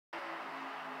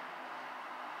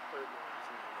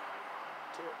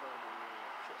Alright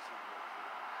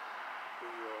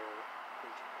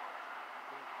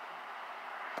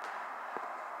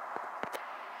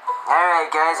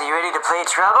guys, are you ready to play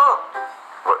Trouble?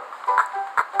 What?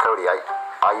 Cody,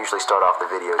 I usually start off the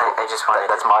video. I just wanted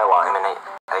That's my line. I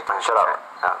Shut up.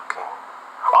 Oh, okay.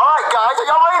 Alright guys, are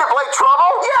y'all ready to play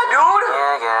Trouble? Yeah, dude!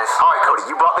 Yeah, I guess. Alright Cody,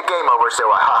 you brought the game over, so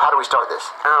how do we start this?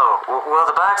 Oh, well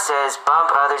the box says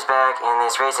bump others back in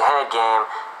this race ahead game,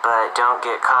 but don't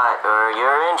get caught or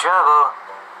you're in trouble.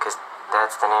 Cause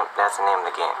that's the name of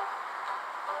the game.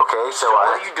 Okay, so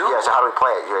what do you do? Yeah, so how do we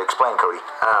play it? You explain, Cody.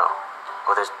 Oh.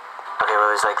 Well there's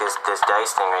like this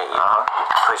dice thing, right? You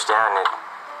push down and it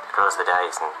throws the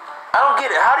dice and I don't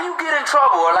get it. How do you get in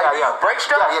trouble? Or like, do you break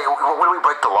stuff? Yeah. When do we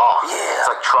break the law? Yeah.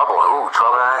 It's like trouble. Ooh,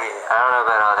 trouble. Well, I don't know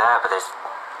about all that, but there's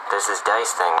this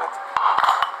dice thing.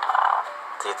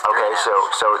 Okay, so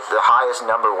the highest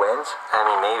number wins? I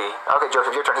mean, maybe. Okay,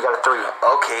 Joseph, your turn. You got a 3.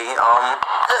 Okay, oh,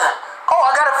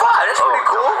 I got a 5. That's pretty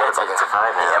cool. It's a 5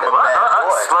 now. Yeah, I'm a bad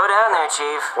boy. Slow down there,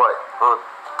 Chief. What? Well,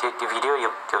 if you do it,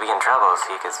 you'll be in trouble,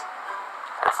 see, because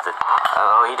that's the...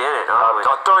 Oh, he did it. Oh, 3.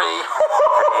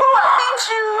 I beat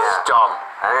you. Yeah. Dumb.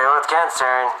 Okay, well, it's Ken's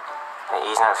turn.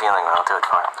 He's not feeling well. I'll do it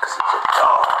for him. Because he's a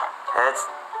dog. That's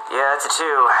a 2.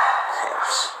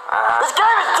 This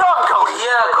game is dumb, Cody.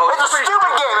 Yeah, Cody. It's a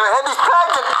stupid game, and these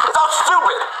pads, it's all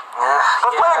stupid.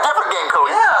 Let's play a different game,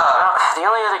 Cody. Yeah. Well, the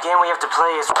only other game we have to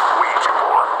play is Ouija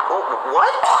board. What?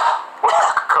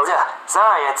 Cody?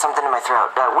 Sorry, I had something in my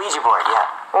throat. Ouija board, yeah.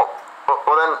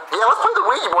 Well then, yeah, let's play the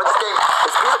Ouija board. This game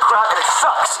is a piece of crap and it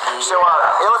sucks. So,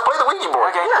 yeah, let's play the Ouija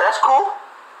board. Okay. Yeah, that's cool.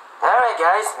 Alright,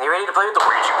 guys. You ready to play with the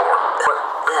Ouija board?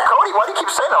 Cody, why do you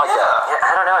keep saying it like that? Yeah,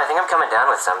 I don't know. I think I'm coming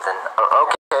down with something.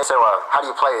 Okay, so, how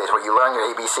do you play this? What, you learn your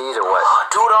ABCs or what?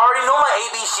 Dude, I already know my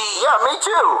ABC. Yeah, me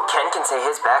too. Ken can say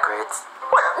his backwards.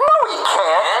 What? No, he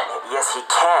can't. Yes, he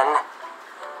can.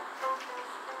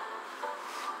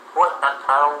 What?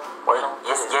 I don't...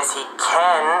 Yes, he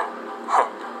can.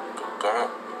 Get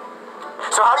it?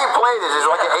 So how do you play this? Is it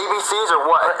like the ABCs or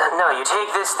what? No, you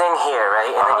take this thing here, right?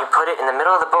 And then you put it in the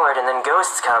middle of the board, and then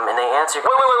ghosts come, and they answer...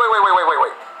 Wait.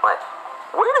 What?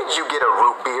 Where did you get a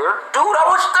root beer? Dude, I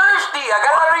was thirsty. I got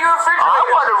it out of your refrigerator. I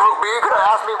want a root beer. You could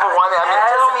have asked me for one. As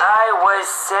I was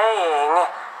saying,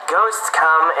 ghosts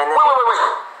come, and then...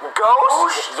 Wait.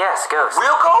 Ghosts? Yes, ghosts.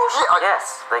 Real ghosts? Yeah,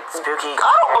 Yes, like spooky... I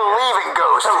don't believe in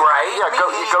ghosts. Right? Yeah, Me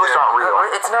ghosts aren't real.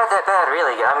 It's not that bad,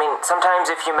 really. I mean,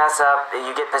 sometimes if you mess up,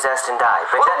 you get possessed and die.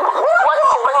 But that... What?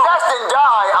 Possessed and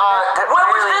die? When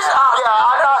was this?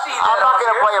 Yeah, I'm not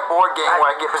gonna play a board game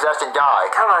where I get possessed and die.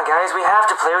 Come on, guys, we have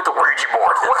to play with the Ouija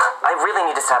board. I really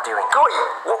need to stop doing that. Cody,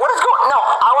 what is going on? No,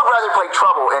 I would rather play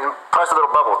Trouble and press the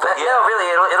little bubble thing. No,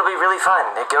 really, it'll be really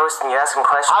fun. It goes and you ask them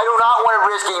questions. I do not want to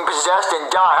risk getting possessed and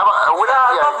die. How about, I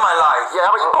love my life. Yeah,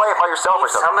 how about you play it by yourself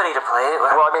or something? Somebody to play it.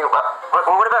 Well, I mean...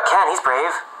 What about Ken? He's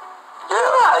brave.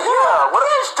 Yeah. What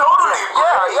is totally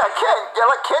Yeah, Ken. Yeah,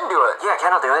 let Ken do it. Yeah,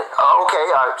 Ken will do it. Okay,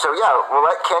 so yeah, we'll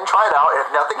let Ken try it out, and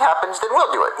if nothing happens, then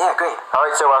we'll do it. Yeah, great. All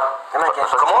right, so, Come on, Ken.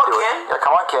 Come on, Ken. Yeah,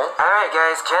 come on, Ken. All right,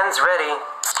 guys, Ken's ready.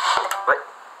 What?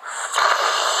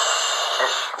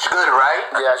 It's good, right?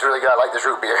 Yeah, it's really good. I like this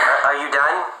root beer. Are you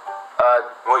done?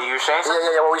 What, you were saying something?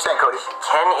 Yeah, what were you saying, Cody?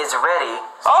 Ken is ready.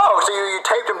 Oh, so you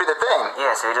taped him to the thing.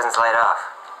 Yeah, so he doesn't slide off.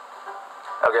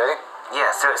 Okay. Yeah,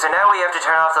 so now we have to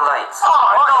turn off the lights. Oh,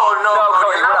 no,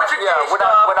 Cody, we're not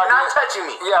touching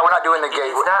me. Yeah, we're not doing the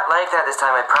gate. It's not like that this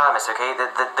time, I promise, okay?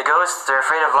 The ghosts are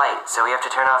afraid of light, so we have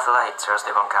to turn off the lights or else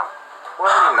they won't come.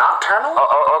 What, nocturnal?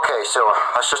 Okay, so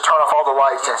let's just turn off all the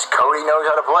lights since Cody knows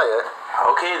how to play it.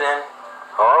 Okay, then.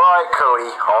 All right, Cody,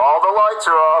 all the lights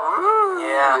are off.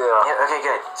 Yeah, okay,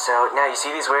 good. So now you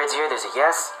see these words here? There's a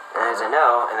yes, and there's a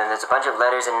no, and then there's a bunch of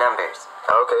letters and numbers.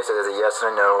 Okay, so there's a yes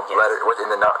and a no letter within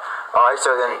the no. All right,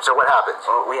 so what happens?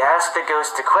 Well, we ask the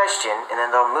ghost a question, and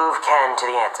then they'll move Ken to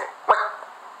the answer. What?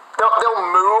 They'll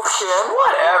move Ken?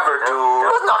 Whatever, dude.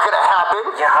 That's not gonna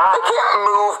happen. Yeah. They can't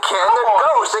move Ken. They're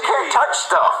ghosts. They can't touch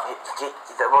stuff.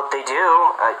 Well, they do.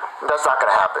 That's not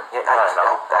gonna happen. I don't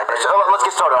know. So let's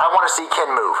get started. I want to see Ken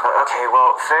move. Okay,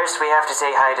 well, first we have to say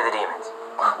hi to the demons.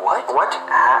 What?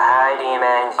 Hi,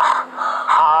 demons.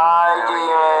 Hi,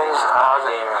 demons. Hi,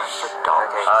 demons.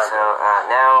 Okay, so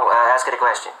now ask it a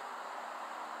question.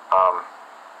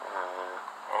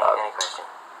 Any question?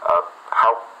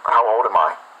 How old am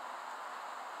I?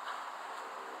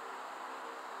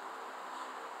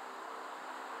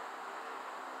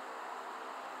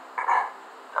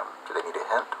 Do they need a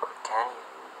hint? Ken, you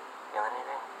feel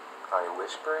anything? Are you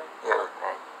whispering? Yeah.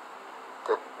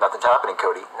 Nothing's happening,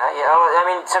 Cody. Not yet. Oh, I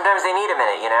mean, sometimes they need a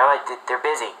minute, you know? They're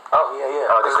busy. Oh, yeah.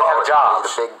 Oh, Because they have jobs.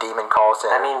 The big demon call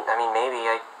center. I mean, maybe.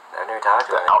 I I've never talked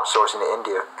to They're him. outsourcing to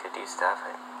India. Could do stuff.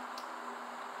 I've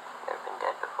never been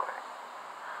dead before.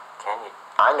 Can you?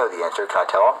 I know the answer. Can I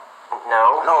tell him?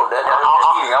 No. No, that's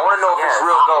cheating. I want to know if it's Yes.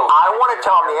 real ghost. I want to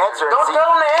tell him the answer. And Don't see. tell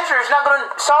him the answer. It's not going to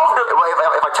solve the... Well,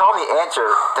 if I tell them the answer,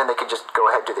 then they can just go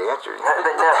ahead to the answer.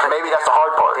 But Maybe that's the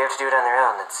hard part. They have to do it on their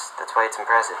own. That's why it's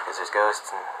impressive, because there's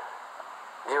ghosts and...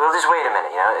 Well, just wait a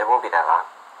minute, you know? It won't be that long.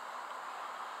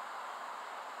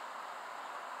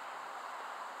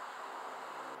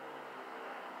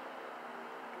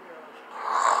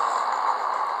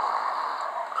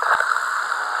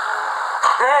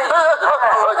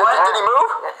 Did he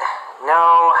move?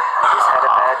 No, I just had a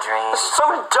bad dream. So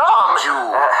dumb.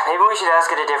 Maybe we should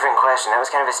ask it a different question. That was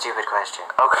kind of a stupid question.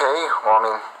 Okay, well, I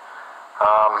mean,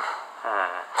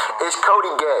 is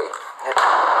Cody gay?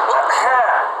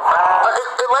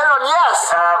 It landed on yes.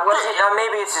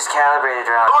 Maybe it's just calibrated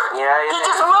wrong. You know, He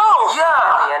just moved.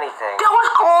 Could be anything. That was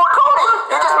cool, Cody.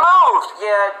 He just moved.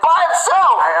 Yeah. By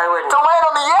himself. I wouldn't. To land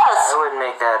on the yes. I wouldn't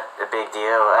make that a big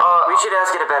deal. We should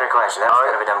ask it a better question. That was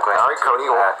kind of a dumb question. All right, Cody.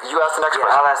 You ask the next Yeah,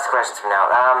 question. I'll ask the questions from now.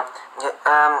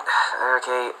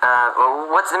 Okay.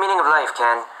 What's the meaning of life,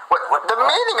 Ken? What? The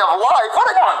meaning of life? What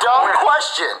a dumb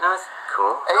question. No, it's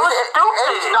cool. And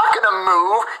he's not going to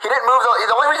move. He didn't move.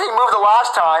 The only reason he moved the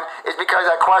last time is because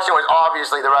that question was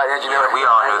obviously the right answer. Yeah, we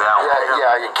all knew that one.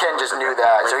 Yeah, Ken just knew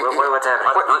that. So What's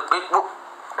happening?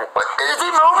 is he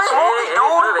moving? Moving,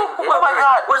 dude. Oh my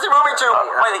God! Where's he moving to?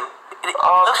 Wait, it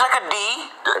looks like a D.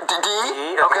 D?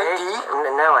 Okay, D.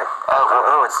 No,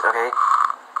 it's okay.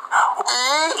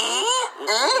 E?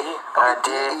 D?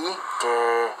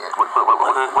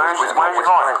 Where's he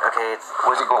going? Okay, it's...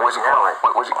 Where's he going? Where's he going?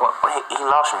 Where's he going? He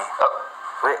lost me.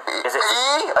 Wait, is it...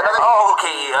 E? Another Oh,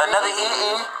 okay, another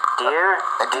E. Deer?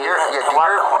 A deer? Yeah, deer.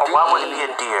 Why would it be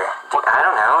a deer? I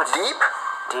don't know. It's Deep?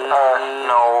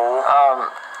 No.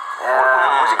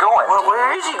 Where's he going?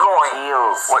 Where is he going?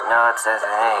 Heels. What? No, it's that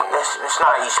thing. That's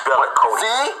not how you spell it, Cody.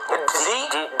 Z?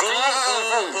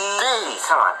 D-E-E-Z.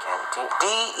 Come on, Ken.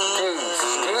 D-E-Z.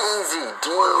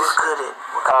 What could it?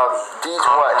 D's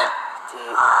what?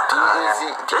 D-E-Z.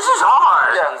 This is hard.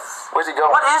 Yeah. Where's he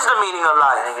going? What is the meaning of I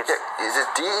life? think it's... Is it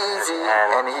D-E-Z? N.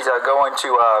 And he's going to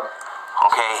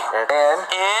Okay. N.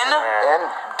 N? N.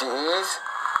 D's.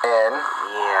 N.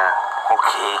 Yeah.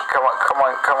 Okay. Come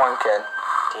on, Ken.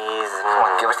 D's and... Come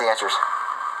on, give us the answers.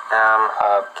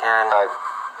 Ken...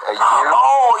 U.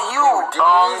 Oh, you.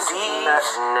 D's. D's.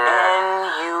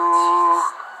 N-U.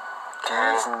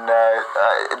 D's nut.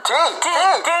 D.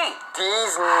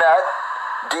 D's nut.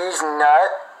 D's nut.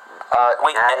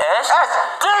 Wait, S?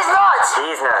 D's nuts.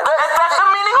 D's nuts. That's the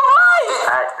meaning of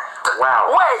life. Wow.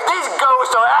 Wait, these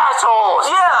ghosts are assholes.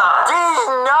 Yeah. D's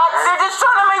nuts. They're just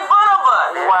trying to make fun of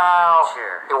us. Wow.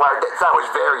 Sure. Wow, that was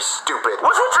very stupid.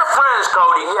 What's with your friends,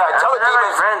 Cody? Yeah, tell the None of my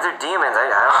demons. friends are demons. I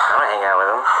don't hang out with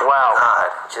them. Wow. God.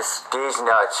 Just D's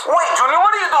nuts. Wait, Junior,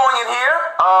 what are you doing in here?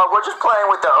 We're just playing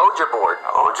with the Ouija board.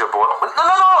 Ouija board.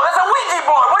 No, that's a Ouija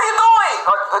board. What are you doing?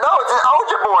 No, it's an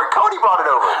Ouija board. Cody brought it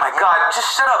over. Oh my God, just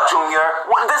shut up, Junior.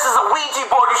 This is a Ouija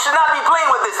board. You should not be playing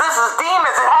with this. This is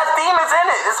demons. It has demons in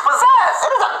it. It's possessed. It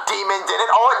doesn't have demons in it.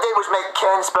 All it did was make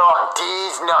Ken spell out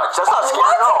D's nuts. That's not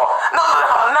scary at all. No,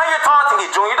 now you're taunting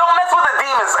it, Junior. Don't mess with the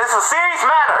demons. It's a serious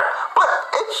matter. But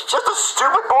it's just a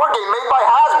stupid board game made by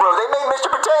Hasbro. They made Mr.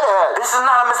 Potato Head. This is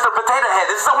not a Mr. Potato Head.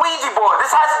 This is a Ouija board.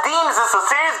 This has demons. It's a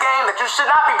serious game that you should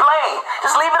not be playing.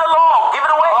 Just leave it alone. Give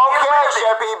it away. Okay,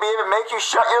 Chef EB, if it makes you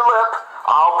shut your lip,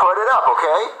 I'll put it up,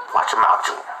 okay? Watch your mouth,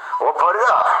 Junior. We'll put it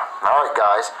up. All right,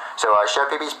 guys. So Chef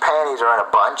EB's panties are in a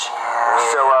bunch.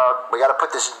 So we got to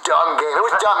put this dumb game. It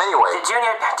was dumb anyway.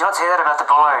 Junior, don't say that about the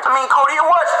board. I mean, Cody, it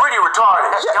was pretty retarded.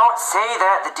 Yeah. Don't say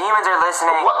that. The demons are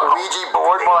listening. What Ouija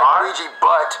board? They More are? like Ouija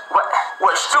butt.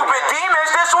 What stupid demons?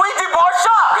 This Ouija board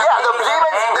sucks. Yeah, the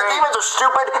angry. demons are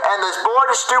stupid, and this board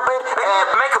is stupid. They need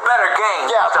to make a better game.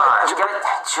 Yeah, but You guys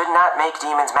should not make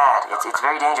demons mad. It's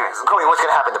very dangerous. Cody, what's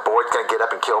gonna happen? The board's gonna get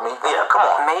up and kill me? Yeah, come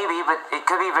on. Maybe, but it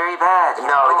could be very bad. you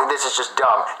No, know? this is just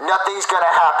dumb. Nothing's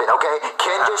gonna happen, okay?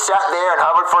 Ken just sat there and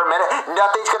hovered for a minute.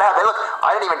 Nothing's gonna happen. Look,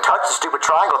 I didn't even touch the stupid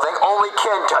triangle thing. Only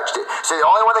Ken touched it. So the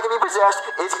only one that can be possessed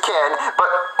is Ken. But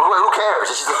who cares?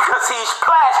 It's just Because he's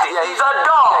plastic. Yeah, he's a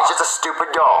doll. He's just a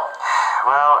stupid doll.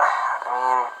 Well,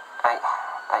 I mean,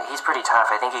 he's pretty tough.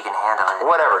 I think he can handle it.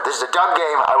 Whatever. This is a dumb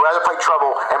game. I'd rather play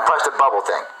Trouble and press the bubble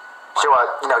thing. So,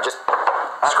 just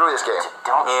screw this game.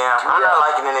 Don't. Yeah, I'm not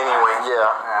liking it anyway.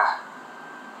 Yeah.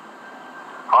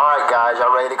 All right, guys.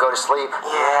 Y'all ready to go to sleep?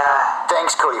 Yeah.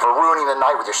 Thanks, Cody, for ruining the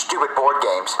night with your stupid board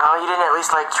games. Oh, you didn't at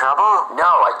least like Trouble?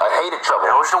 No, I hated Trouble.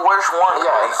 That was the worst one.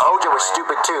 Yeah, and Ouija was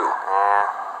stupid, too. Yeah.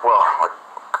 Well,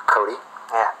 Cody,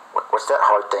 Yeah. what's what's that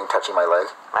hard thing touching my leg?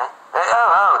 What?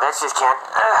 Oh, that's just Ken.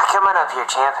 Come on up here,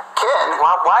 champ. Ken?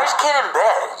 Why is Ken in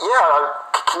bed? Yeah,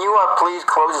 can you please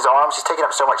close his arms? He's taking up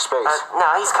so much space. No,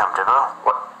 he's comfortable.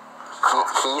 What?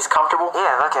 He's comfortable?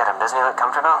 Yeah, look at him. Doesn't he look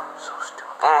comfortable? So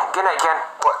stupid. Good night, Ken.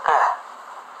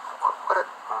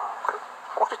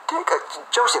 What a dick.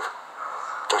 Joseph.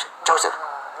 Joseph.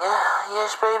 Yeah,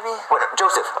 yes, baby. What,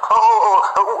 Joseph.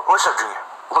 What's up, Junior?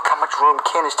 Look how much room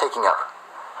Ken is taking up.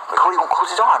 Cody won't close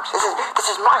his arms. This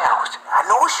is my house. I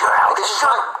know it's your house.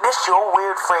 This your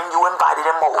weird friend. You invited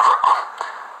him over.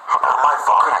 Not my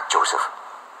fault. Good night, Joseph.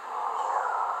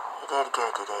 You did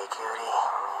good today, Cody.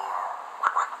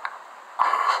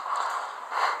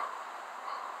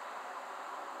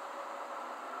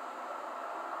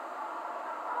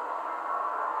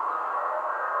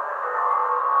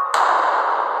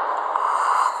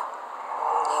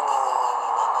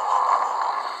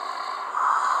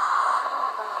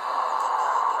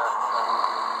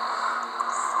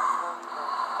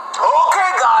 Okay,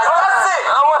 guys, that's it.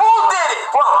 Who did it?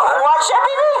 What, Chef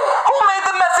Pee Pee? Who made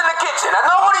the mess in the kitchen? I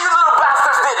know one of you little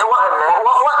bastards did it.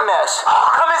 What mess?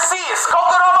 Come and see it. Scope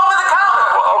it all over the counter.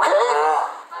 Okay.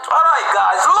 All right,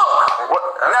 guys, look. What?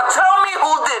 Now tell me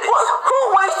who did it. Who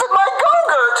wasted my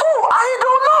Go-Gurt? I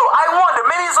don't know. I wonder.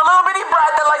 Maybe it's a little bitty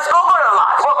brat that likes Go-Gurt a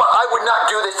lot. Well, I would not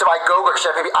do this to my Go-Gurt,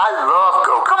 Chef Pee Pee. I love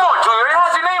Go-Gurt. Come on, Junior. It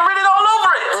has your name written all over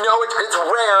it. No, it's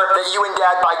rare that you and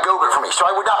Dad buy Go-Gurt for me, so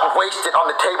I would not waste it on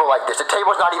the table like this. The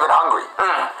table's not even hungry.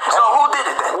 So who did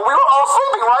it then? Well, we were all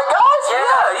sleeping, right, guys?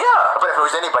 Yeah. But if it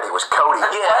was anybody, it was Cody.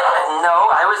 Yeah. No,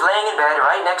 I was laying in bed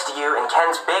right next to you in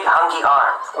Ken's big hunky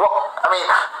arms. Well, I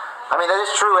mean that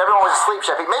is true. Everyone was asleep,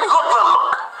 Chef Pee Pee. Maybe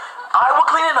Look. I will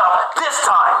clean it up this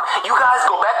time. You guys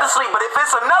go back to sleep, but if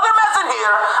it's another mess in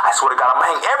here, I swear to God, I'm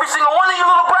gonna hang every single one of you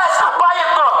little brats by your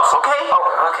throats, okay? Oh,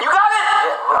 okay. You got it?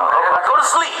 Go to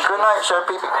sleep. Good night, Chef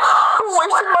Pee Pee. Who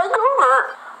wasted my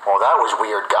Go-Gurt? Well, that was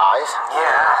weird, guys.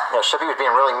 Yeah. Yeah, Chef Pee Pee was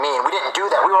being really mean. We didn't do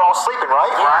that. We were all sleeping,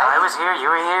 right? Yeah, I was here, you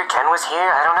were here, Ken was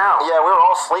here, I don't know. Yeah, we were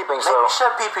all sleeping, so... Maybe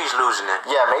Chef Pee-Pee's losing it.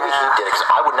 Yeah, maybe he did it, because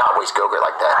I would not waste Go-Gurt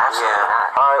like that. Absolutely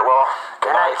not. All right, well,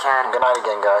 Good night, Ken. Good night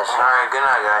again, guys. All right, good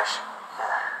night, guys.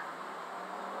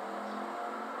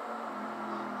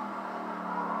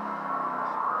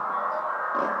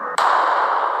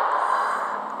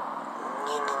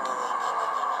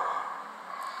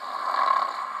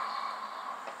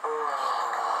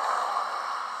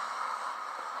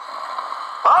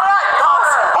 All right,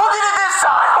 folks. Who did it this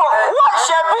time? What,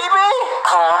 Chef Pee Pee?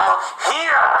 Come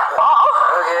here.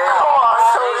 Okay. Come on,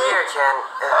 Stay Cody. here, Ken.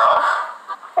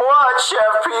 What,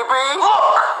 Chef Pee Pee?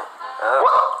 Look.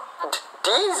 What?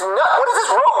 D's nut? What is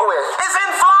this wrote with? It's in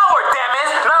flour, damn it.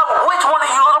 Now, which one of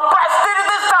you little brats did it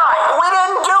this time? We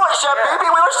didn't do it, Chef Pee Pee.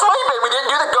 We were sleeping. We didn't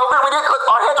do the Go-Gurt. We didn't. Look,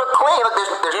 our hands are clean. Look,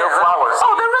 there's no flowers.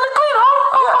 Oh, they're really clean,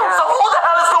 huh? Yeah. So who the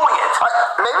hell is doing it?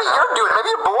 Maybe you're doing it. Maybe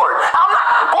you're bored. I'm not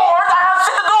bored. I have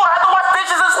shit to do. I have to wash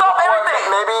dishes and stuff, everything.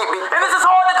 Maybe And this is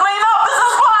hard to clean up. This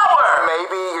is flour.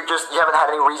 maybe you haven't had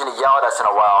any reason to yell at us in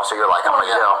a while, so you're like, I'm gonna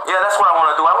yell. Yeah, that's what I want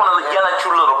to do. I want to yell at you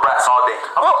little brats all day.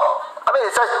 Well, I mean,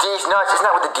 it says D's nuts. Isn't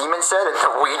that what the demon said at the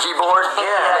Ouija board?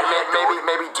 Yeah.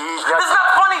 Maybe D's nuts. It's not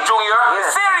funny, Junior.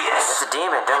 It's serious. It's a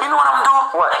demon, don't You know what I'm gonna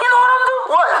do? What? You know what I'm gonna do?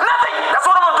 What? Nothing. That's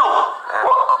what I'm gonna do.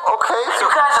 Well, okay. You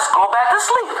guys just go back to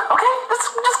sleep, okay?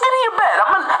 Just get in your bed.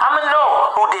 I'm gonna know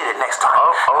who did it next time.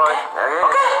 All right.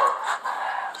 Okay?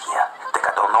 Yeah, think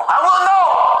I don't know. I will know.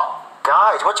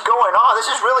 Guys, what's going on? This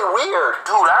is really weird.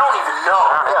 Dude, I don't even know.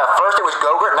 Yeah, first it was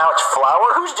Go-Gurt, now it's flour.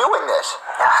 Who's doing this?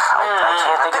 I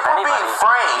can't think of we're anybody. being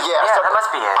framed. Yeah, Yeah, that must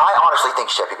be it. I honestly think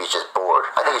Chef Pee Pee's just bored.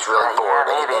 I think he's really Yeah, bored,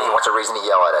 and maybe. he wants a reason to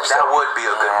yell at us. That would be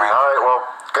a good Yeah. reason. All right, well,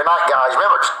 good night, guys.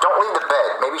 Remember, just don't leave the bed.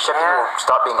 Maybe Chef Pee Pee Yeah. will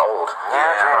stop being old. Yeah,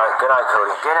 okay. All right, good night,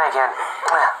 Cody. Good night, Ken.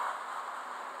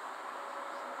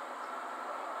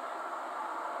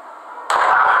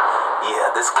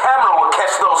 Yeah, this camera will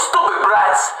catch those stupid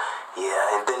brats.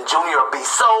 Yeah, and then Junior will be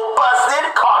so busted,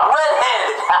 caught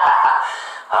red-handed.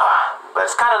 But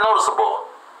it's kind of noticeable.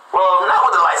 Well, not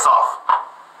with the lights off.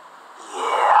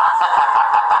 Yeah.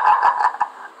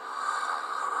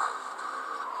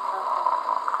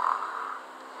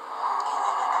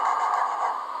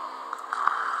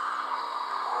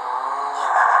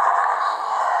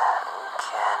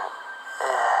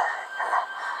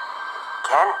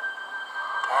 Ken?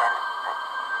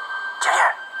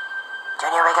 Ken?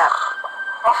 Junior, wake up.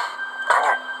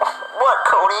 Junior, What,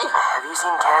 Cody? have you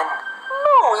seen Ken?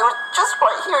 No, he was just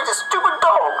right here, this stupid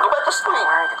dog. Go back to sleep.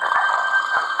 Where did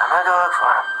I'm gonna go look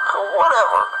for him.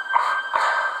 Whatever.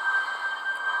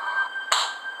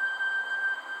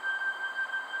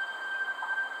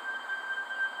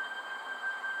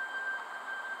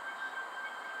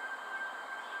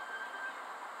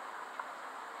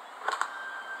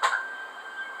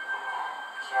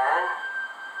 Ken?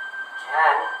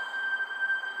 Ken?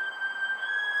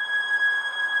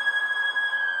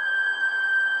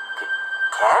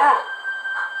 Ken?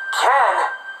 Ken?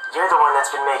 You're the one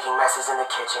that's been making messes in the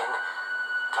kitchen.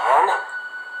 Ken?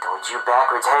 Don't you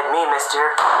backwards head me, mister.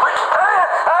 Wait!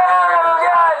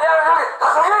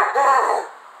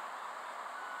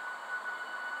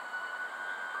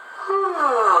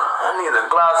 I need a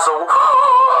glass of...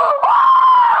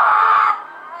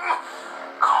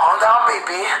 Calm down,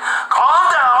 baby. Calm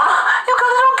down. You got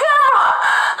it on camera.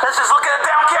 Let's just look at the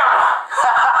damn camera.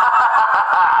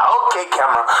 Okay,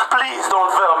 camera. Please don't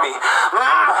fail me.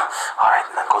 Alright,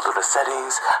 now go to the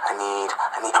settings. I need...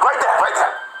 Right there, right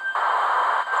there.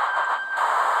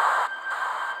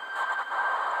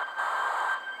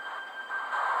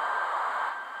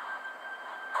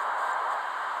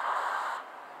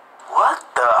 What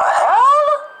the hell?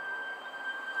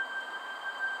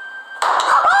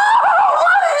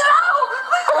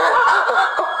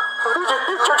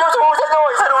 Joseph, what was that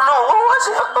noise? I don't know. What was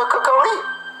it? Cody?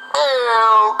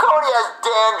 Ew, Cody has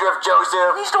dandruff,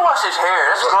 Joseph. He needs to wash his hair.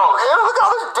 That's gross. Ew, look at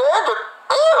all this dandruff.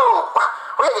 Ew.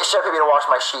 We gotta get Chef Pee Pee to wash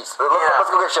my sheets. Let's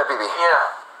go get Chef Pee Pee. Yeah.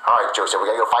 Alright, Joseph, we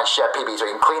gotta go find Chef Pee Pee so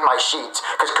he can clean my sheets,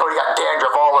 because Cody got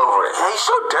dandruff all over it. Yeah, he's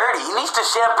so dirty. He needs to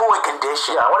shampoo and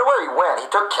condition. Yeah, I wonder where he went. He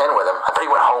took Ken with him. I bet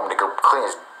he went home to go clean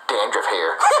his dandruff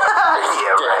hair.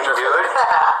 Yeah, right, Dandruff. dude.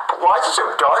 Why is it so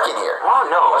dark in here? Oh,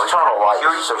 no. Let's turn on the light.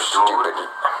 You're It's so stupid. stupid.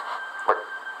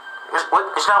 What?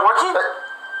 It's not working?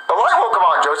 The light won't come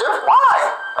on, Joseph. Why?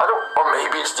 I don't... Or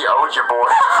maybe it's the Ouija board.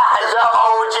 The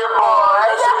Ouija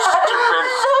board. So stupid.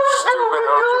 So Stupid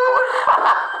Ouija board.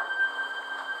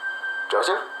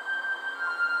 Joseph?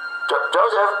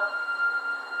 Joseph?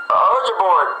 Ouija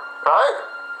board, right?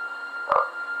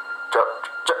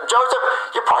 Joseph,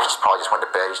 you probably just went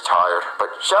to bed. He's tired.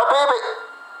 But Chef Pee Pee.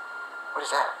 What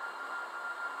is that?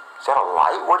 Is that a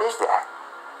light? What is that?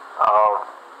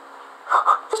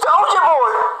 It's the Ouija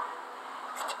board.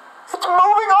 It's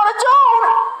moving on its own.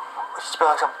 What's it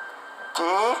spelling? Some D?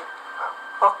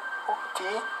 D?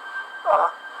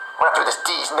 We're not doing this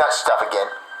D's nuts stuff again.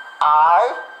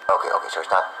 Okay, so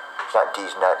it's not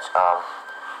D's nuts.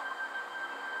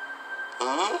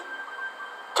 E?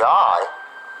 Die?